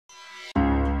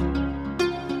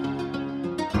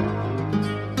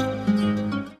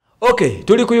Okay,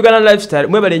 tuli ku Uganda lifestyle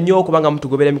mwebale nnyo okubanga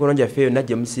mutugobera mikono gyaffe yonna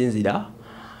gye musinzira.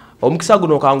 Omukisa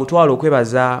guno kangutwala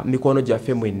okwebaza mikono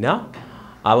gyaffe mwenna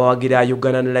abawagira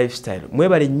Uganda lifestyle.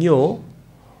 Mwebale nnyo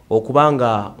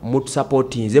okubanga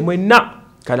mutusupportinze mwenna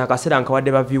kana kaseera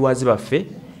nkawadde ba viewers baffe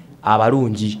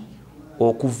abalungi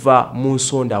okuva mu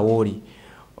nsonda woli.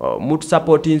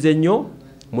 Mutusupportinze nnyo,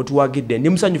 mutuwagidde. Ndi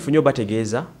musanyufu nnyo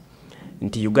bategeeza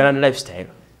nti Uganda lifestyle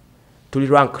tuli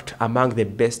ranked among the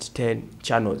best 10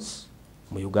 channels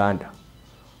mu Uganda.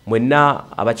 Mwenna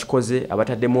abakikoze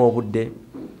abataddemu obudde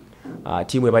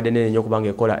timu ebadde nene nnyo kubanga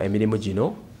ekola emirimu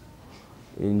gino.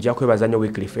 Nja kwebaza nnyo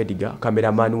Wycliffe Edgar,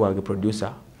 cameraman wange,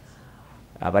 producer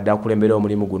abadde akulembera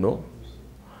omulimu guno.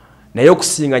 Naye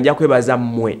okusinga nja kwebaza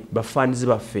mmwe bafans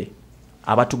baffe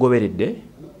abatugoberedde,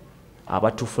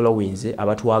 abatufollowinze,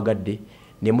 abatuwagadde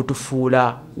ne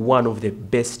mutufuula one of the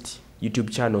best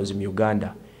YouTube channels mu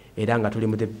Uganda. Era nga tuli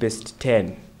mu the best 10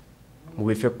 mu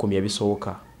bife 10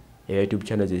 ebisooka ya YouTube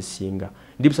channels ezisinga.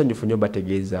 Ndi musanyufu nnyo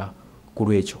bategeeza ku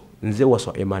lwekyo. Nze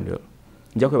Waswa Emmanuel.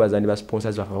 Nja kwebaza ne ba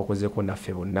sponsors baffe bakozeeko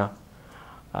naffe bonna.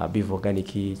 Beef Organic,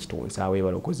 Kitonsawe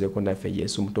balokozeeko naffe,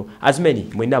 Yesu Muto. As many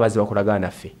mwenna abazi bakolagana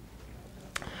naffe.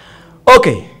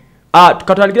 Okay.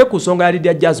 Tukatandikire ku nsonga ya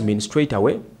Lydia Jazmine straight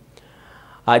away.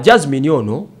 Jazmine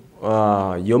ono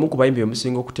yomu ku bayimbi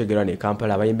omusinga okutegerwa ne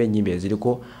Kampala abayimba ennyimba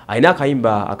eziriko alina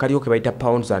akayimba akaliko ke bayita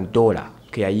Pounds and Dollar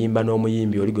ke yayimba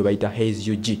n'omuyimbi oli gwe bayita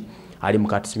Haze UG ali mu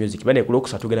Cuts Music bane ku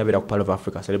Lwokusatu tugenda beera ku Pearl of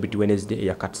Africa Celebrity Wednesday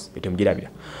eya Cuts etemugirabira.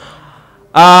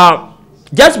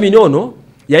 Jazmine ono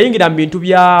yayingira mu bintu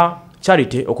bya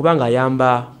charity okubanga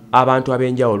ayamba abantu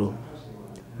ab'enjawulo,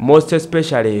 most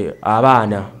especially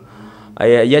abaana.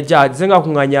 Yajja zenga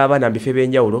kunganya abaana mu bifo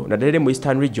eb'enjawulo naddala mu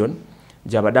Eastern Region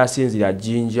jabadde asinzira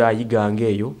Jinja Yigange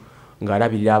eyo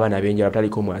ng'alabirira abaana ab'enjawulo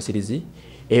abataliko mwasirizi.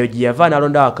 Eyo gye yava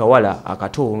n'alonda akawala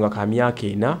akato nga ka myaka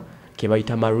 4 ke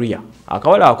bayita Maria.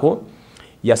 Akawala ako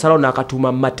yasalawo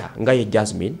n'akatuuma Mata nga ye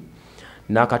Jazmine,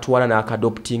 n'akatwala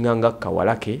n'akadoptinga nga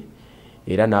kawala ke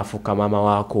era n'afuuka maama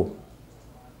waako.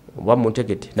 Oba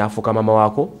muntegete n'afuuka maama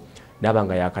waako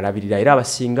n'abanga yakalabirira era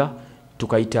abasinga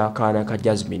tukayita kaana ka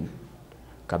Jazmine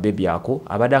ka baby ako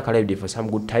abadde akalabidde for some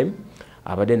good time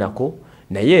abadde nako.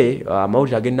 Naye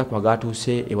amawulire ag'ennaku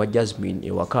agatuuse ewa Jazmine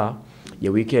ewaka ye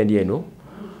weekend eno.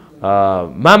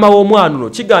 Maama w'omwana ono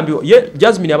kigambye ye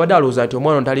Jazmine abadde alowooza nti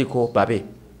omwana ono taliko babe,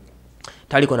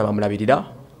 taliko na bamulabirira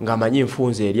ng'amanyi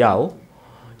nfunze eri awo,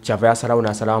 kyava yasalawo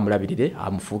n'asalawo amulabirire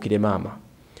amufuukire maama.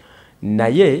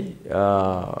 Naye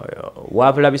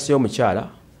wabulabiseyo omukyala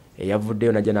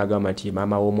eyavuddeyo najja n'agamba nti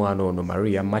maama w'omwana ono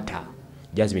Maria Mata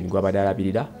Jazmine gwabadde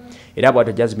alabirira era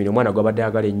bw'atyo Jazmine omwana gwabadde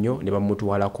ayagala ennyo ne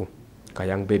bamutuwalako ka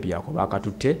young baby ako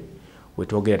bakatutte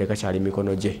wetwogera tekakyali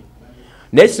mikono gye.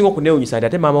 Naye kisinga okuneewuunyisa nti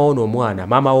ate maama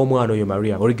w'omwana oyo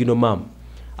Maria original mom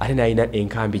ate nalina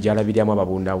enkambi gy'alabiriramu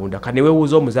amabundabunda. Kane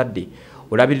weewuuza omuzadde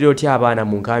olabirira otya abaana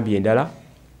mu nkambi endala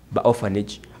ba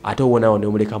orphanage ate owonawo ne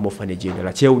omuleka mu orphanage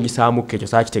endala. Kyewuunyisaamu ekyo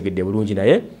saakitegedde bulungi.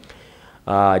 Naye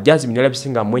Jazmine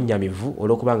yalabisinga mwennyamivu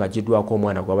olw'okubanga agiddwako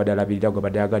omwana gwabadde alabirira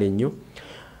gwabadde ayagala ennyo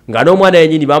nga n'omwana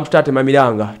yennyini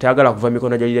bamutaateemamiranga tayagala kuva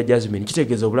mikono gya Lydia Jazmine.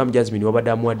 Kitegeeza obulamu Jazmine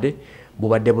wabadde amuwadde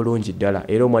bubadde bulungi ddala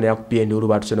era omwana yakupye enduulu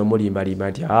baatuse n'omulimbalimba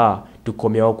nti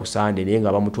tukomyawo ku Sande naye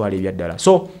nga bamutwala ebyaddala.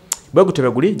 So bwe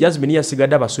gutebe guli Jazmine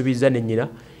yasigadde abasuubiza ne nnyina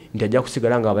nti ajja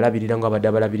kusigala nga abalabirira nga abadde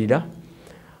abalabirira,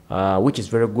 which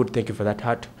is very good. Thank you for that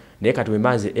heart. Naye kati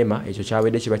wembanze Emma ekyo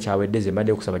kyawedde kiba kyawedde ze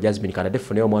mbadde okusaba Jazmine kanadde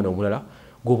funayo omwana omulala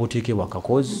gw'obutiike bwa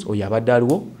kakozi oyo abadde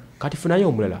aliwo kati funayo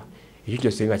omulala ekyo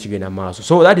kyose nga kigenda maaso.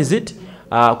 So that is it.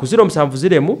 Ku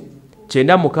 0709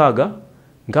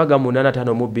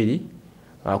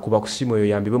 kuba ku simu eyo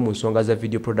yambibwe mu nsonga za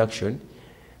video production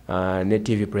ne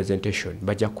TV presentation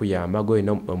bajja kuyamba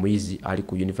goyina omuyizi ali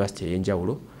ku university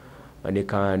ey'enjawulo ne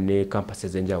campus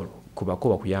ez'enjawulo kubako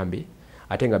bakuyambe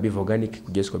ate nga Beef Organic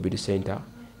ku Jesco Beauty Center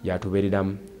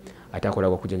yatubeereramu ate akola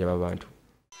okujjanjaba abantu.